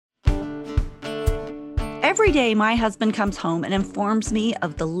Every day, my husband comes home and informs me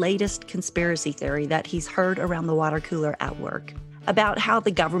of the latest conspiracy theory that he's heard around the water cooler at work about how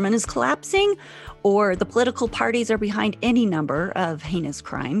the government is collapsing or the political parties are behind any number of heinous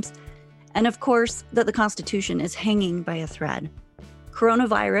crimes. And of course, that the Constitution is hanging by a thread.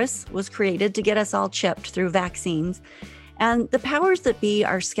 Coronavirus was created to get us all chipped through vaccines, and the powers that be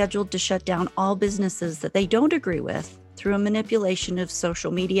are scheduled to shut down all businesses that they don't agree with through a manipulation of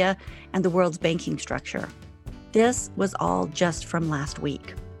social media and the world's banking structure. This was all just from last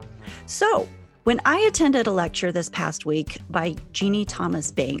week. So, when I attended a lecture this past week by Jeannie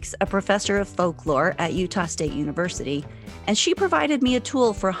Thomas Banks, a professor of folklore at Utah State University, and she provided me a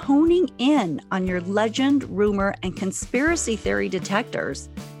tool for honing in on your legend, rumor, and conspiracy theory detectors,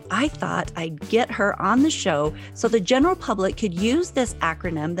 I thought I'd get her on the show so the general public could use this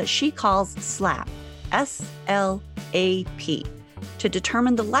acronym that she calls SLAP, S-L-A-P, to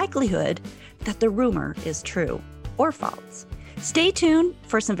determine the likelihood that the rumor is true or false. Stay tuned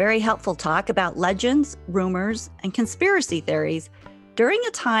for some very helpful talk about legends, rumors, and conspiracy theories during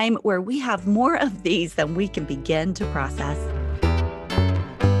a time where we have more of these than we can begin to process.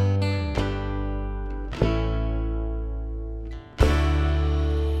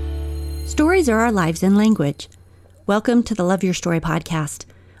 Stories are our lives in language. Welcome to the Love Your Story podcast.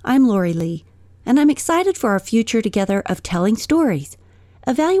 I'm Lori Lee, and I'm excited for our future together of telling stories,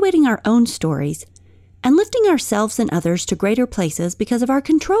 evaluating our own stories, and lifting ourselves and others to greater places because of our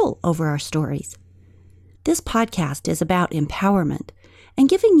control over our stories. This podcast is about empowerment and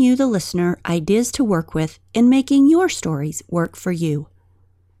giving you, the listener, ideas to work with in making your stories work for you.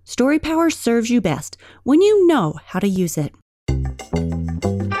 Story power serves you best when you know how to use it.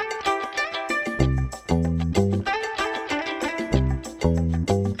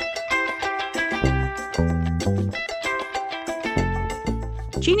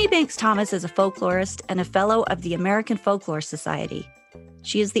 Jeannie Banks Thomas is a folklorist and a fellow of the American Folklore Society.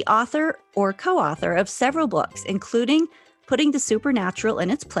 She is the author or co-author of several books, including Putting the Supernatural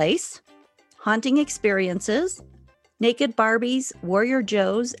in Its Place, Haunting Experiences, Naked Barbies, Warrior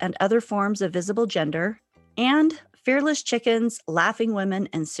Joes, and Other Forms of Visible Gender, and Fearless Chickens, Laughing Women,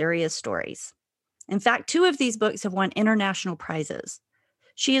 and Serious Stories. In fact, 2 of these books have won international prizes.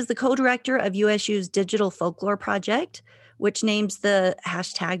 She is the co-director of USU's Digital Folklore Project, which names the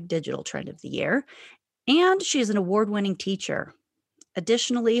hashtag Digital Trend of the Year, and she is an award-winning teacher.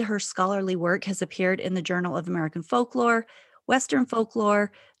 Additionally, her scholarly work has appeared in the Journal of American Folklore, Western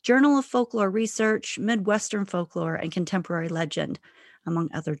Folklore, Journal of Folklore Research, Midwestern Folklore, and Contemporary Legend,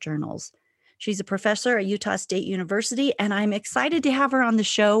 among other journals. She's a professor at Utah State University, and I'm excited to have her on the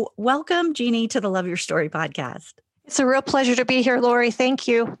show. Welcome, Jeannie, to the Love Your Story podcast. It's a real pleasure to be here, Lori. Thank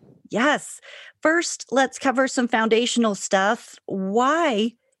you. Yes. First, let's cover some foundational stuff.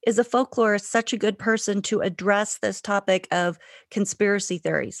 Why is a folklorist such a good person to address this topic of conspiracy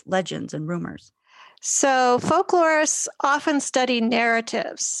theories, legends, and rumors? So folklorists often study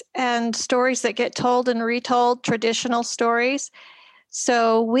narratives and stories that get told and retold, traditional stories.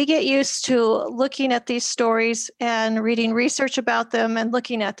 So we get used to looking at these stories and reading research about them and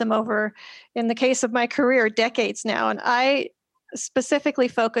looking at them over, in the case of my career, decades now. And I specifically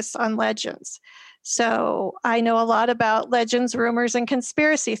focus on legends. So I know a lot about legends, rumors, and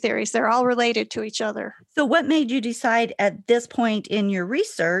conspiracy theories. They're all related to each other. So what made you decide at this point in your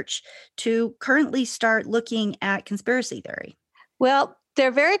research to currently start looking at conspiracy theory? Well,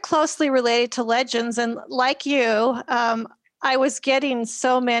 they're very closely related to legends. And like you, I was getting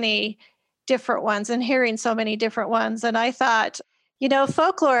so many different ones and hearing so many different ones. And I thought,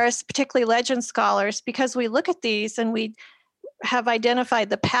 folklorists, particularly legend scholars, because we look at these and we have identified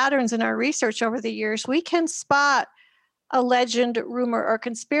the patterns in our research over the years, we can spot a legend, rumor, or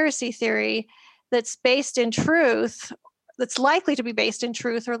conspiracy theory that's based in truth, that's likely to be based in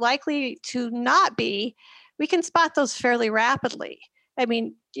truth or likely to not be. We can spot those fairly rapidly. I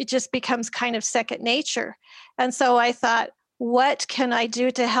mean, it just becomes kind of second nature. And so I thought, what can I do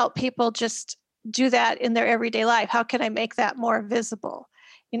to help people just do that in their everyday life? How can I make that more visible?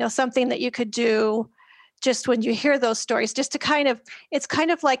 Something that you could do just when you hear those stories, just to it's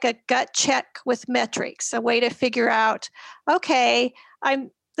kind of like a gut check with metrics, a way to figure out, okay, I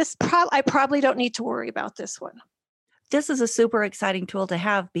probably don't need to worry about this one. This is a super exciting tool to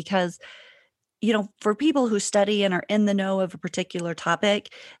have because, for people who study and are in the know of a particular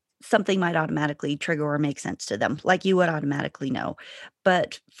topic, something might automatically trigger or make sense to them, like you would automatically know.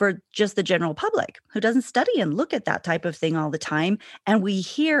 But for just the general public who doesn't study and look at that type of thing all the time, and we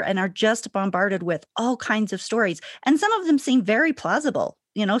hear and are just bombarded with all kinds of stories, and some of them seem very plausible,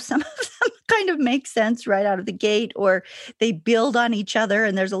 some of them kind of make sense right out of the gate, or they build on each other,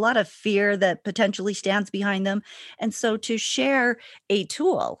 and there's a lot of fear that potentially stands behind them. And so to share a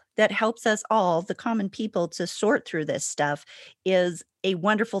tool that helps us all, the common people, to sort through this stuff is a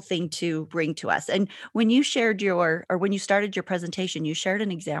wonderful thing to bring to us. And when you when you started your presentation, you shared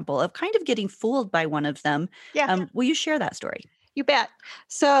an example of kind of getting fooled by one of them. Yeah. Will you share that story? You bet.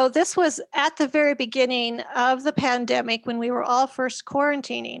 So this was at the very beginning of the pandemic when we were all first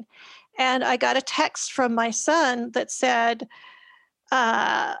quarantining. And I got a text from my son that said,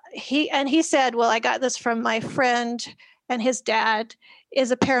 he said, well, I got this from my friend, and his dad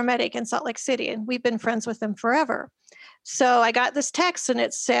is a paramedic in Salt Lake City, and we've been friends with him forever. So I got this text, and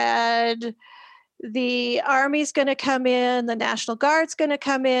it said, the Army's going to come in, the National Guard's going to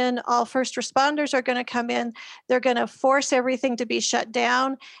come in, all first responders are going to come in. They're going to force everything to be shut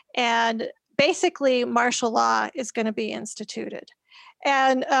down. And basically, martial law is going to be instituted.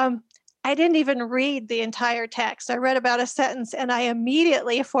 And I didn't even read the entire text. I read about a sentence, and I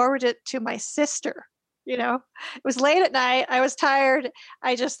immediately forwarded it to my sister. It was late at night. I was tired.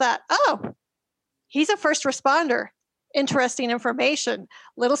 I just thought, oh, he's a first responder. Interesting information.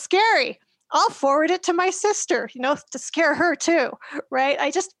 Little scary. I'll forward it to my sister, to scare her too, right?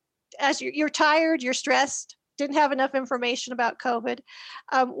 As you're tired, you're stressed, didn't have enough information about COVID.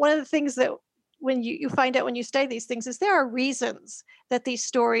 One of the things that when you find out when you study these things is there are reasons that these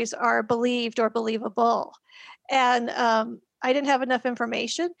stories are believed or believable. And I didn't have enough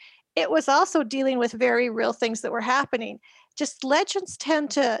information. It was also dealing with very real things that were happening. Just legends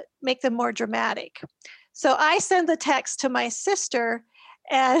tend to make them more dramatic. So I send the text to my sister,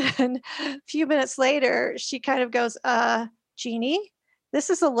 and a few minutes later, she kind of goes, Jeannie, this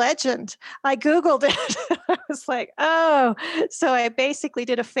is a legend. I Googled it. I was like, oh. So I basically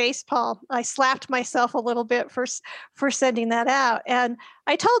did a face palm. I slapped myself a little bit for sending that out. And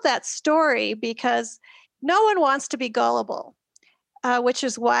I told that story because no one wants to be gullible, which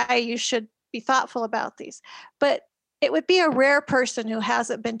is why you should be thoughtful about these. But it would be a rare person who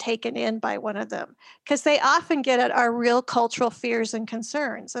hasn't been taken in by one of them, because they often get at our real cultural fears and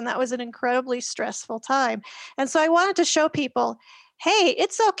concerns. And that was an incredibly stressful time. And so I wanted to show people, hey,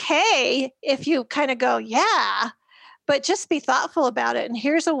 it's okay if you kind of go, yeah, but just be thoughtful about it. And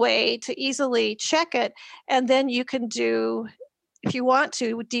here's a way to easily check it. And then you can do, if you want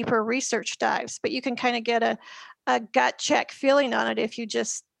to, deeper research dives, but you can kind of get a gut check feeling on it if you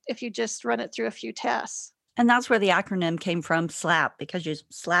just run it through a few tests. And that's where the acronym came from, SLAP, because you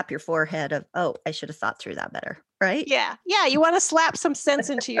slap your forehead of, oh, I should have thought through that better, right? Yeah. You want to slap some sense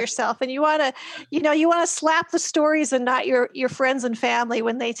into yourself, and you want to slap the stories and not your friends and family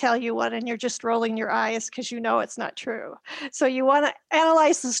when they tell you one and you're just rolling your eyes because it's not true. So you want to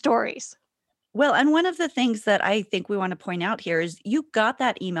analyze the stories. Well, and one of the things that I think we want to point out here is you got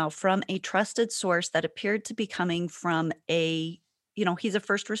that email from a trusted source that appeared to be coming from he's a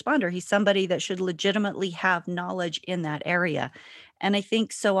first responder. He's somebody that should legitimately have knowledge in that area. And I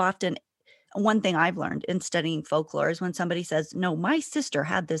think so often, one thing I've learned in studying folklore is when somebody says, no, my sister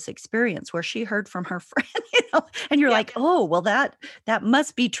had this experience where she heard from her friend, and you're like, oh, well, that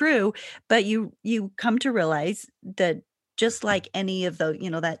must be true. But you come to realize that just like any of the,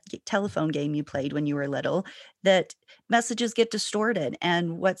 that telephone game you played when you were little, that messages get distorted.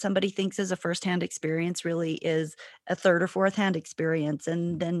 And what somebody thinks is a firsthand experience really is a third or fourth hand experience.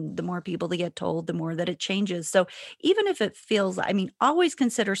 And then the more people that get told, the more that it changes. So even if it feels, always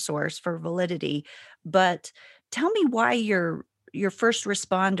consider source for validity, but tell me why your first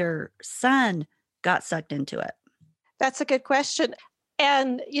responder son got sucked into it. That's a good question.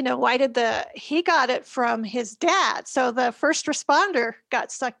 And, why he got it from his dad. So the first responder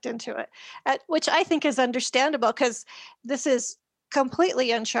got sucked into it, which I think is understandable because this is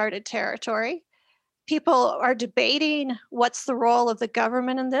completely uncharted territory. People are debating what's the role of the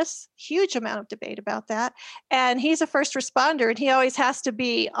government in this, huge amount of debate about that. And he's a first responder, and he always has to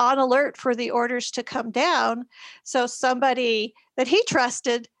be on alert for the orders to come down. So somebody that he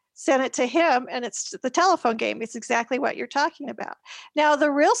trusted sent it to him, and it's the telephone game. It's exactly what you're talking about. Now, the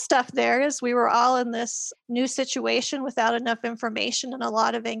real stuff there is we were all in this new situation without enough information and a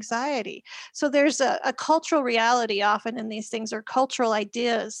lot of anxiety. So there's a cultural reality often in these things, or cultural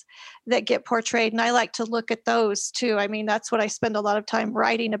ideas that get portrayed. And I like to look at those too. That's what I spend a lot of time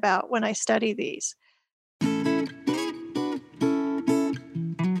writing about when I study these.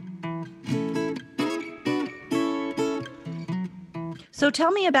 So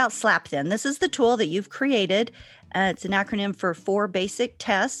tell me about SLAP then. This is the tool that you've created. It's an acronym for 4 basic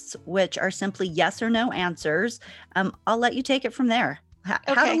tests, which are simply yes or no answers. I'll let you take it from there.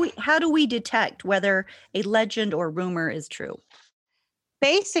 Okay. How do we detect whether a legend or rumor is true?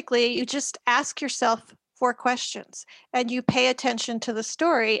 basically, you just ask yourself 4 questions and you pay attention to the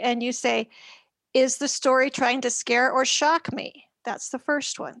story and you say, is the story trying to scare or shock me? That's the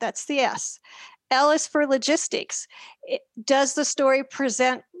first one. That's the S. L is for logistics. Does the story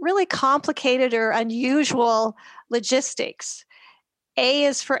present really complicated or unusual logistics? A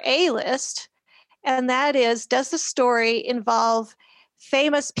is for A-list, and that is, does the story involve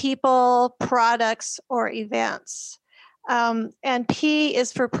famous people, products, or events? And P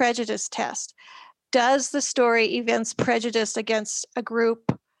is for prejudice test. Does the story evince prejudice against a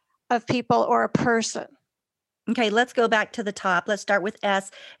group of people or a person? Okay, let's go back to the top. Let's start with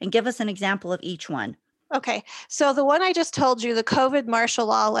S and give us an example of each one. Okay, so the one I just told you, the COVID martial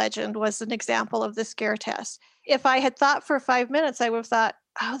law legend, was an example of the scare test. If I had thought for 5 minutes, I would have thought,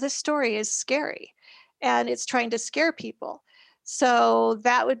 oh, this story is scary and it's trying to scare people. So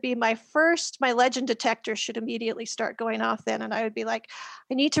that would be my legend detector should immediately start going off then. And I would be like,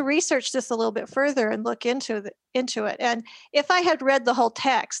 I need to research this a little bit further and look into it. And if I had read the whole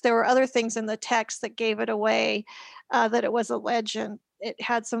text, there were other things in the text that gave it away, that it was a legend. It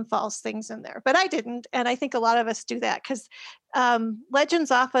had some false things in there, but I didn't. And I think a lot of us do that because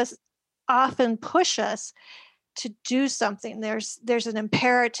legends often push us to do something. There's an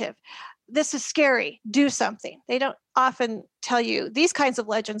imperative. This is scary. Do something. They don't often tell you, these kinds of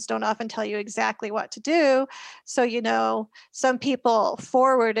legends don't often tell you exactly what to do. So, some people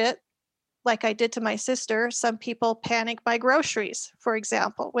forward it, like I did to my sister. Some people panic buy groceries, for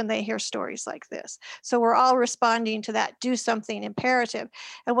example, when they hear stories like this. So we're all responding to that do something imperative.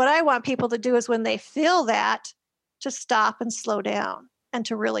 And what I want people to do is when they feel that, to stop and slow down and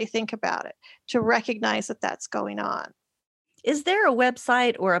to really think about it, to recognize that that's going on. Is there a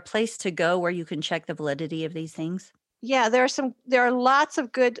website or a place to go where you can check the validity of these things? Yeah, there are lots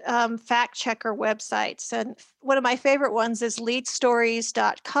of good fact checker websites. And one of my favorite ones is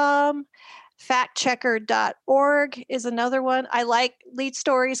leadstories.com. Factchecker.org is another one. I like Lead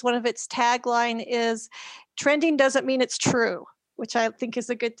Stories. One of its tagline is, trending doesn't mean it's true, which I think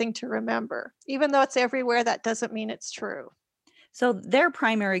is a good thing to remember. Even though it's everywhere, that doesn't mean it's true. So their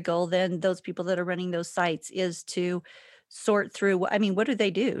primary goal then, those people that are running those sites, is to sort through, what do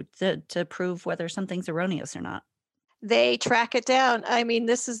they do to prove whether something's erroneous or not? They track it down. I mean,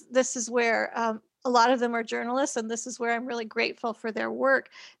 this is where a lot of them are journalists, and this is where I'm really grateful for their work.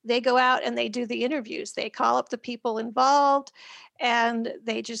 They go out and they do the interviews. They call up the people involved, and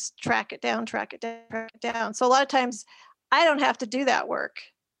they just track it down, track it down, track it down. So a lot of times, I don't have to do that work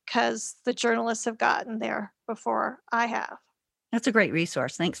because the journalists have gotten there before I have. That's a great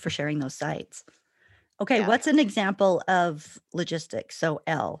resource. Thanks for sharing those sites. Okay, Yeah. what's an example of logistics? So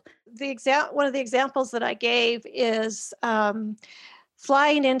L. One of the examples that I gave is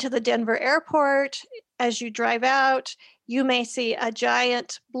flying into the Denver airport. As you drive out, you may see a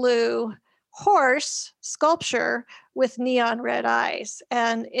giant blue horse sculpture with neon red eyes,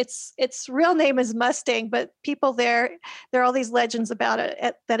 and its real name is Mustang, but people there are all these legends about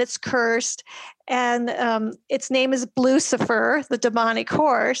it, that it's cursed, and its name is Blucifer, the demonic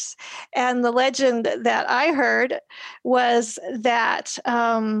horse. And the legend that I heard was that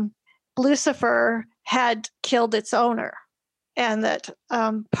Blucifer had killed its owner, and that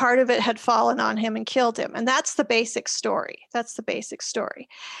part of it had fallen on him and killed him. And that's the basic story.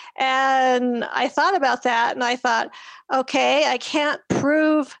 And I thought about that, and I thought, okay, I can't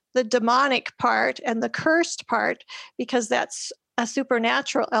prove the demonic part and the cursed part because that's a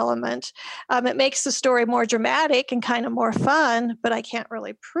supernatural element. It makes the story more dramatic and kind of more fun, but I can't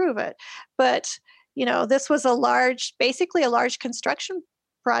really prove it. But, this was basically a large construction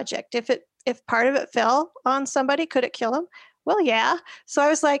project. If part of it fell on somebody, could it kill him? Well, yeah. So I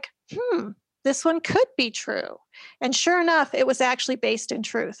was like, this one could be true. And sure enough, it was actually based in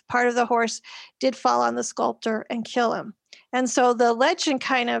truth. Part of the horse did fall on the sculptor and kill him. And so the legend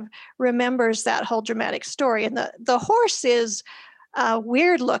kind of remembers that whole dramatic story. And the horse is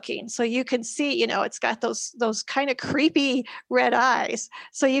weird looking. So you can see, it's got those kind of creepy red eyes.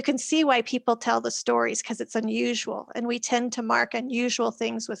 So you can see why people tell the stories, because it's unusual. And we tend to mark unusual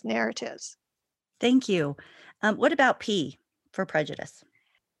things with narratives. Thank you. What about P for prejudice?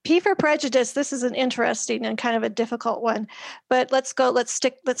 P for prejudice, this is an interesting and kind of a difficult one, but let's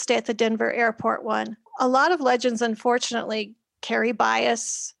stay at the Denver airport one. A lot of legends, unfortunately, carry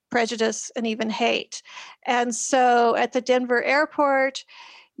bias, prejudice, and even hate. And so at the Denver airport,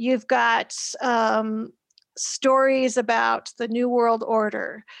 you've got stories about the New World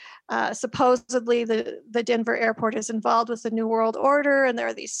Order. Supposedly, the Denver airport is involved with the New World Order, and there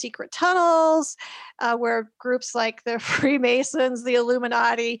are these secret tunnels where groups like the Freemasons, the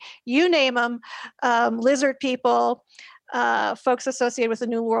Illuminati, you name them, lizard people, folks associated with the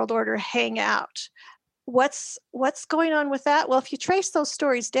New World Order hang out. What's going on with that? Well, if you trace those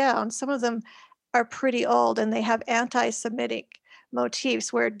stories down, some of them are pretty old and they have anti-Semitic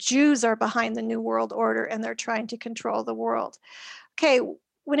motifs where Jews are behind the New World Order and they're trying to control the world. Okay,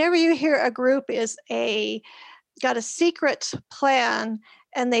 whenever you hear a group got a secret plan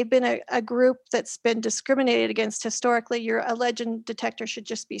and they've been a group that's been discriminated against historically, a legend detector should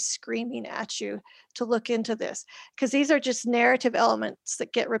just be screaming at you to look into this, because these are just narrative elements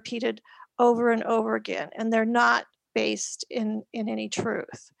that get repeated over and over again, and they're not based in any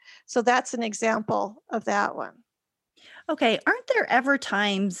truth. So that's an example of that one. Okay, aren't there ever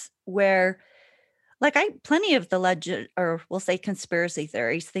times where, like, plenty of the legend, or we'll say conspiracy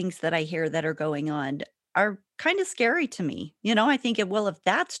theories, things that I hear that are going on are kind of scary to me. I think, well, if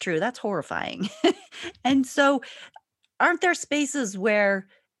that's true, that's horrifying. And so, aren't there spaces where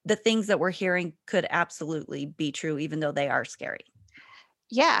the things that we're hearing could absolutely be true, even though they are scary?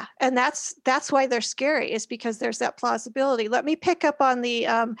 Yeah, and that's why they're scary, is because there's that plausibility. Let me pick up on the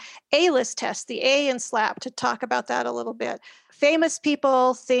A-list test, the A in SLAP, to talk about that a little bit. Famous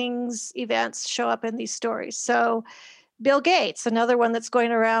people, things, events show up in these stories. So Bill Gates, another one that's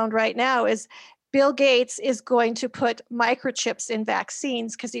going around right now, is Bill Gates is going to put microchips in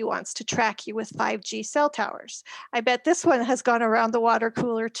vaccines because he wants to track you with 5G cell towers. I bet this one has gone around the water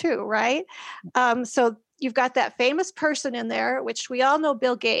cooler too, right? So you've got that famous person in there, which we all know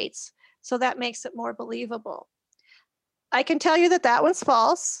Bill Gates, so that makes it more believable. I can tell you that one's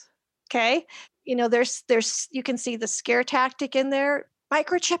false. Okay. There's you can see the scare tactic in there.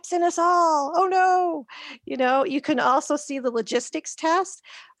 Microchips in us all. Oh no. You can also see the logistics test.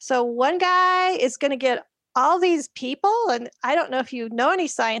 So one guy is going to get all these people, and I don't know if you know any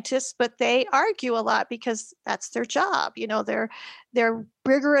scientists, but they argue a lot because that's their job. They're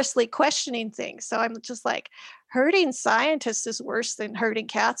rigorously questioning things. So I'm just like, hurting scientists is worse than hurting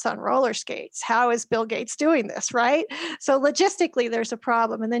cats on roller skates. How is Bill Gates doing this, right? So logistically, there's a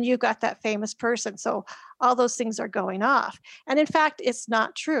problem. And then you've got that famous person. So all those things are going off. And in fact, it's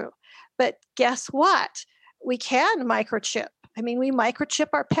not true. But guess what? We can microchip. I mean, we microchip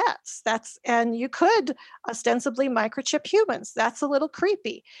our pets. And you could ostensibly microchip humans. That's a little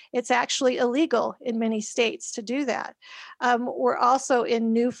creepy. It's actually illegal in many states to do that. We're also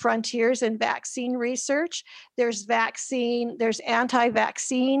in new frontiers in vaccine research. There's anti-vaccine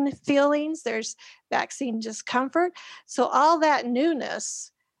feelings. There's vaccine discomfort. So all that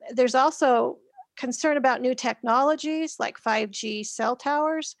newness, there's also concern about new technologies like 5G cell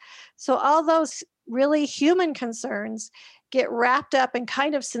towers. So all those really human concerns get wrapped up and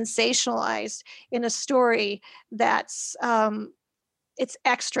kind of sensationalized in a story that's it's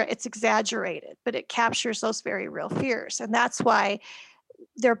extra, it's exaggerated, but it captures those very real fears. And that's why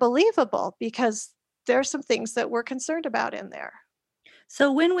they're believable, because there are some things that we're concerned about in there. So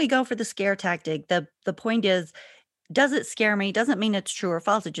when we go for the scare tactic, the point is, does it scare me? Doesn't mean it's true or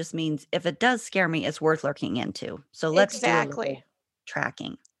false. It just means if it does scare me, it's worth looking into. So let's do a little Exactly.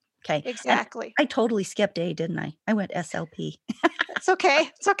 tracking. Okay. And Exactly. I totally skipped A, didn't I? I went SLP. It's okay.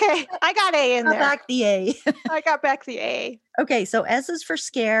 It's okay. I got A in Got there. back the A. I got back the A. Okay, so S is for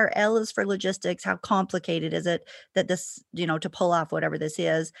scare, L is for logistics. How complicated is it that this, to pull off whatever this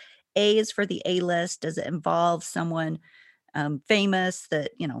is? A is for the A list. Does it involve someone famous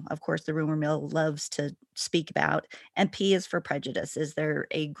that, of course, the rumor mill loves to speak about? And P is for prejudice. Is there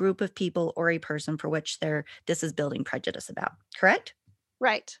a group of people or a person for which this is building prejudice about? Correct?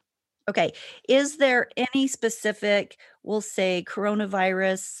 Right. Okay. Is there any specific, we'll say,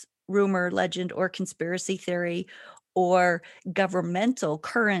 coronavirus rumor, legend, or conspiracy theory, or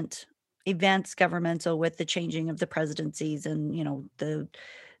current events, governmental, with the changing of the presidencies and, the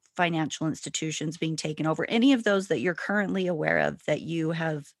financial institutions being taken over? Any of those that you're currently aware of that you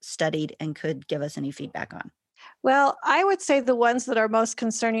have studied and could give us any feedback on? Well, I would say the ones that are most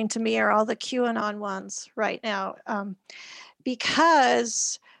concerning to me are all the QAnon ones right now,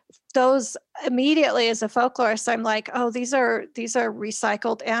 because those immediately, as a folklorist, I'm like, oh, these are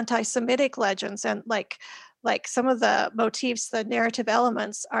recycled anti-Semitic legends, and like some of the motifs, the narrative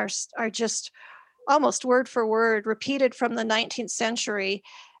elements are just almost word for word repeated from the 19th century,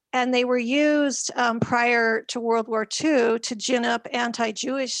 and they were used prior to World War II to gin up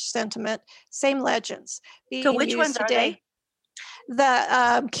anti-Jewish sentiment. Same legends So being which ones used are today. they?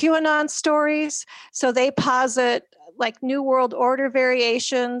 The QAnon stories. So they posit like New World Order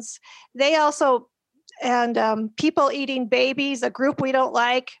variations. They also, and people eating babies, a group we don't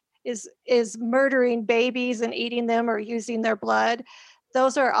like is murdering babies and eating them or using their blood.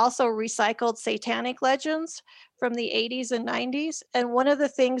 Those are also recycled satanic legends from the 80s and 90s. And one of the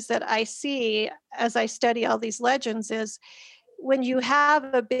things that I see as I study all these legends is when you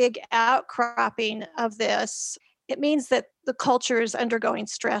have a big outcropping of this, it means that the culture is undergoing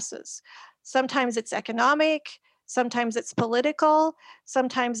stresses. Sometimes it's economic, sometimes it's political,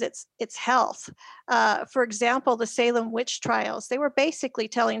 sometimes it's health. For example, the Salem witch trials, they were basically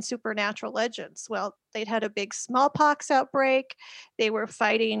telling supernatural legends. Well, they'd had a big smallpox outbreak, they were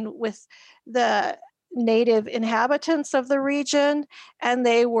fighting with the native inhabitants of the region, and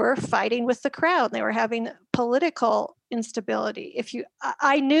they were fighting with the crown. They were having political instability.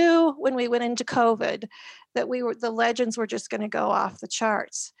 I knew when we went into COVID that the legends were just going to go off the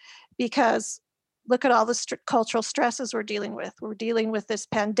charts, because look at all the cultural stresses we're dealing with. We're dealing with this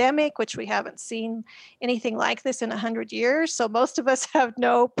pandemic, which we haven't seen anything like this in 100 years. So most of us have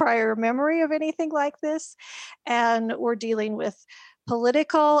no prior memory of anything like this. And we're dealing with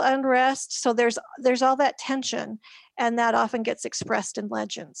political unrest. So there's all that tension, and that often gets expressed in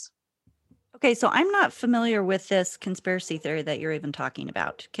legends. Okay, so I'm not familiar with this conspiracy theory that you're even talking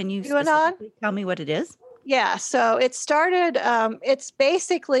about. Can you You and on? specifically tell me what it is? Yeah, so it started. It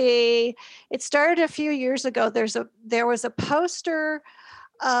started a few years ago. There was a poster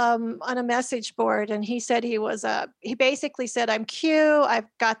on a message board, and he said he basically said, "I'm Q. I've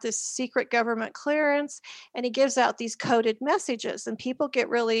got this secret government clearance," and he gives out these coded messages, and people get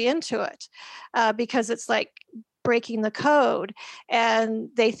really into it because it's like breaking the code, and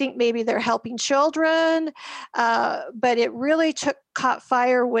they think maybe they're helping children, but it really caught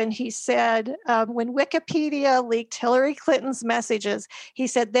fire when he said, when Wikipedia leaked Hillary Clinton's messages, he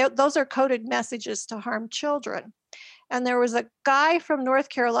said those are coded messages to harm children. And there was a guy from North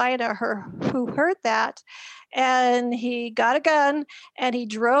Carolina who heard that, and he got a gun and he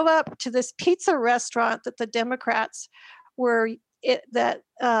drove up to this pizza restaurant that the Democrats were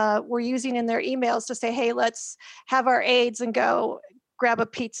were using in their emails to say, "Hey, let's have our aides and go grab a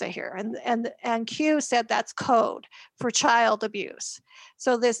pizza here." And Q said that's code for child abuse.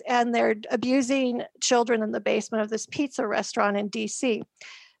 And they're abusing children in the basement of this pizza restaurant in DC.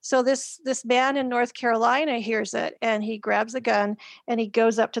 So this man in North Carolina hears it, and he grabs a gun and he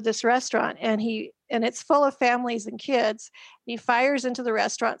goes up to this restaurant, and it's full of families and kids. He fires into the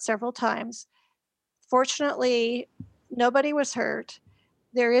restaurant several times. Fortunately, nobody was hurt.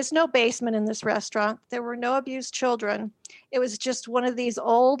 There is no basement in this restaurant. There were no abused children. It was just one of these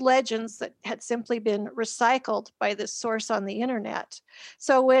old legends that had simply been recycled by this source on the internet.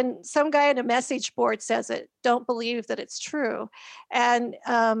 So when some guy in a message board says it, don't believe that it's true. And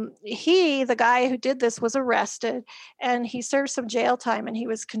the guy who did this, was arrested, and he served some jail time, and he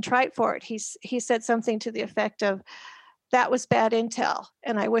was contrite for it. He said something to the effect of, "That was bad intel,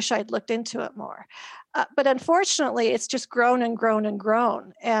 and I wish I'd looked into it more." But unfortunately, it's just grown and grown and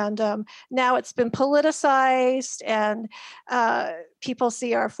grown. And now it's been politicized, and people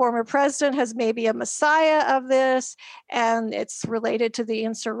see our former president as maybe a messiah of this, and it's related to the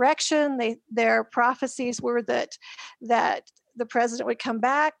insurrection. Their prophecies were that the president would come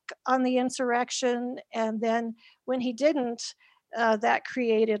back on the insurrection, and then when he didn't, that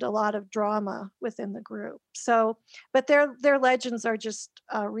created a lot of drama within the group. So, but their legends are just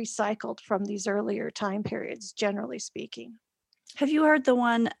recycled from these earlier time periods, generally speaking. Have you heard the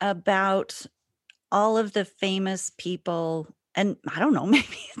one about all of the famous people, and I don't know,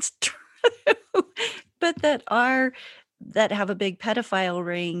 maybe it's true, but that have a big pedophile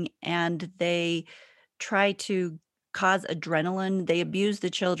ring, and they try to cause adrenaline. They abuse the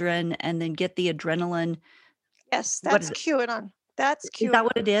children and then get the adrenaline. Yes, What that's is it? QAnon. That's Is that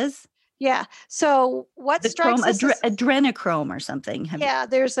what QAnon. it is? Yeah. So what The chrome strikes us is, adrenochrome or something. Have you? yeah,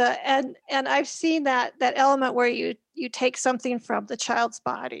 there's and I've seen that element where you take something from the child's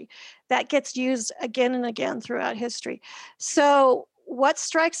body that gets used again and again throughout history. So what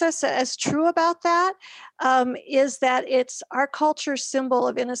strikes us as true about that is that it's our culture's symbol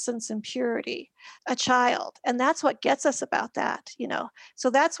of innocence and purity, a child, and that's what gets us about that. So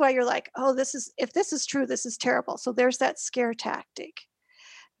that's why you're like, oh, if this is true, this is terrible. So there's that scare tactic.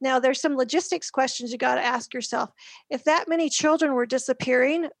 Now, there's some logistics questions you got to ask yourself. If that many children were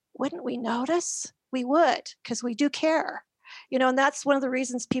disappearing, wouldn't we notice? We would, because we do care. And that's one of the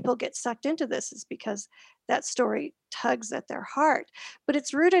reasons people get sucked into this, is because that story tugs at their heart. But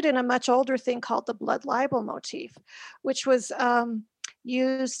it's rooted in a much older thing called the blood libel motif, which was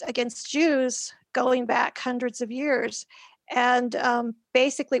used against Jews going back hundreds of years. And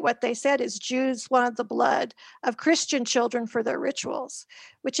basically what they said is Jews wanted the blood of Christian children for their rituals,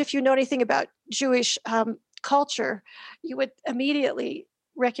 which, if you know anything about Jewish culture, you would immediately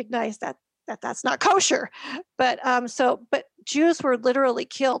recognize that that's not kosher. But Jews were literally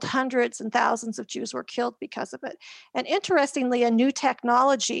killed. Hundreds and thousands of Jews were killed because of it. And interestingly, a new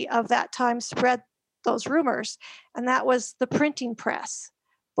technology of that time spread those rumors, and that was the printing press,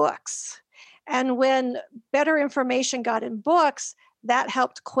 books. And when better information got in books, that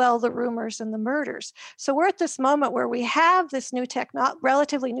helped quell the rumors and the murders. So we're at this moment where we have this new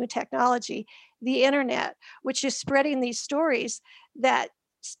relatively new technology, the internet, which is spreading these stories that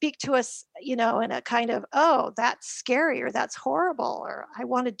speak to us, in a kind of, oh, that's scary, or that's horrible, or I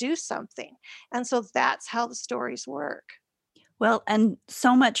want to do something. And so that's how the stories work. Well, and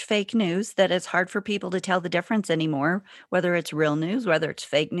so much fake news that it's hard for people to tell the difference anymore, whether it's real news, whether it's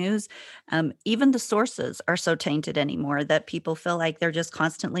fake news. Even the sources are so tainted anymore that people feel like they're just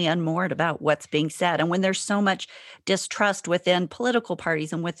constantly unmoored about what's being said. And when there's so much distrust within political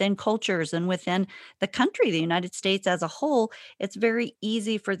parties and within cultures and within the country, the United States as a whole, it's very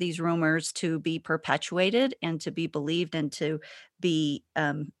easy for these rumors to be perpetuated and to be believed and to be,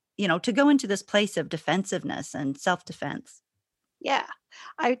 to go into this place of defensiveness and self-defense. Yeah,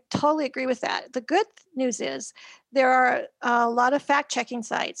 I totally agree with that. The good news is there are a lot of fact-checking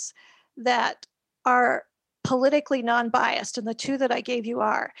sites that are politically non-biased, and the two that I gave you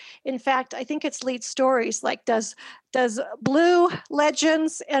are. In fact, I think it's Lead Stories, like does blue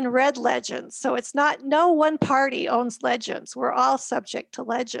legends and red legends. So it's not, no one party owns legends. We're all subject to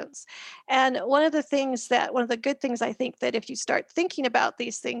legends. And one of the good things I think that if you start thinking about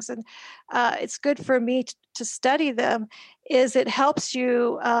these things, and it's good for me to study them, is it helps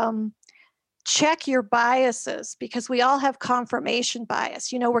you check your biases, because we all have confirmation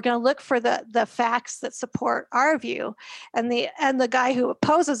bias. We're going to look for the facts that support our view, and the guy who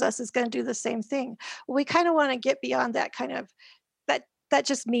opposes us is going to do the same thing. We kind of want to get beyond that kind of, that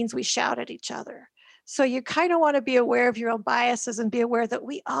just means we shout at each other. So you kind of want to be aware of your own biases and be aware that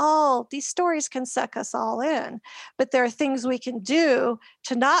these stories can suck us all in, but there are things we can do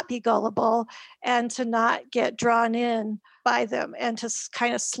to not be gullible and to not get drawn in by them, and to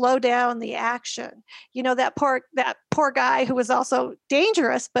kind of slow down the action. That poor guy who was also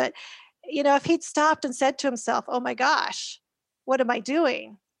dangerous, but if he'd stopped and said to himself, oh my gosh, what am I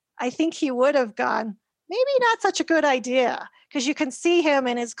doing? I think he would have gone, maybe not such a good idea, because you can see him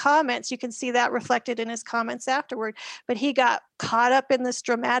in his comments. You can see that reflected in his comments afterward. But he got caught up in this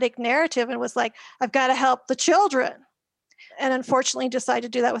dramatic narrative and was like, I've got to help the children. And unfortunately decided to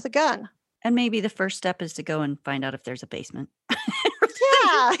do that with a gun. And maybe the first step is to go and find out if there's a basement.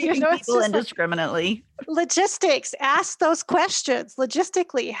 Yeah. People indiscriminately. Logistics, ask those questions.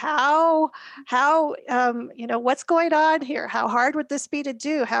 Logistically, how what's going on here? How hard would this be to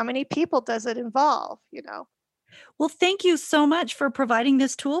do? How many people does it involve? Well, thank you so much for providing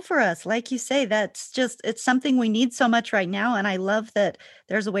this tool for us. Like you say, it's something we need so much right now. And I love that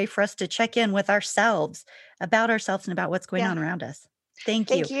there's a way for us to check in with ourselves, about ourselves, and about what's going on around us. Thank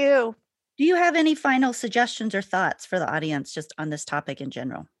you. Thank you. Do you have any final suggestions or thoughts for the audience just on this topic in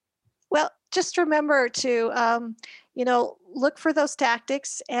general? Well, just remember to, look for those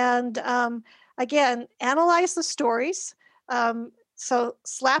tactics, and again, analyze the stories. So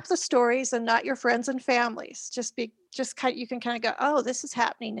slap the stories and not your friends and families. You can kind of go, oh, this is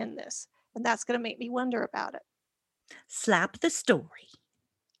happening in this, and that's going to make me wonder about it. Slap the story.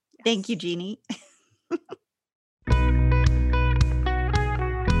 Yes. Thank you, Jeannie.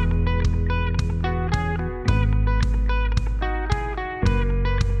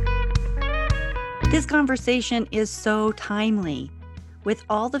 This conversation is so timely. With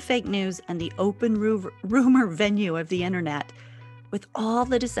all the fake news and the open rumor venue of the internet, with all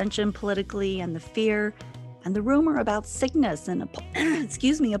the dissension politically and the fear and the rumor about sickness and apocalyptic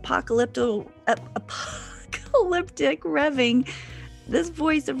revving, this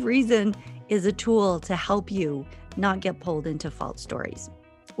voice of reason is a tool to help you not get pulled into false stories,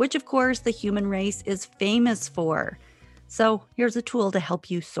 which of course the human race is famous for. So here's a tool to help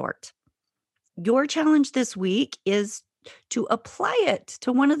you sort. Your challenge this week is to apply it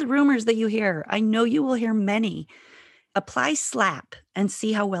to one of the rumors that you hear. I know you will hear many. Apply SLAP and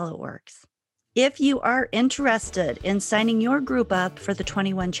see how well it works. If you are interested in signing your group up for the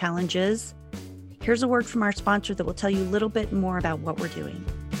 21 challenges, here's a word from our sponsor that will tell you a little bit more about what we're doing.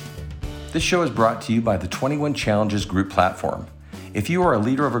 This show is brought to you by the 21 Challenges group platform. If you are a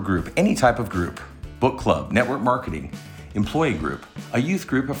leader of a group, any type of group, book club, network marketing, employee group, a youth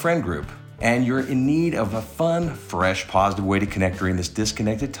group, a friend group, and you're in need of a fun, fresh, positive way to connect during this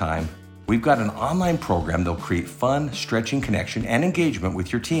disconnected time, we've got an online program that'll create fun, stretching connection and engagement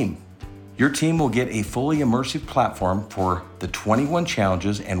with your team. Your team will get a fully immersive platform for the 21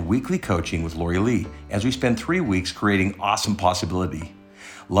 challenges and weekly coaching with Lori Lee as we spend 3 weeks creating awesome possibility.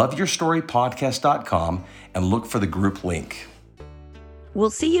 LoveYourStoryPodcast.com and look for the group link. We'll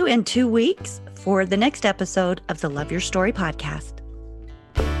see you in 2 weeks for the next episode of the Love Your Story podcast.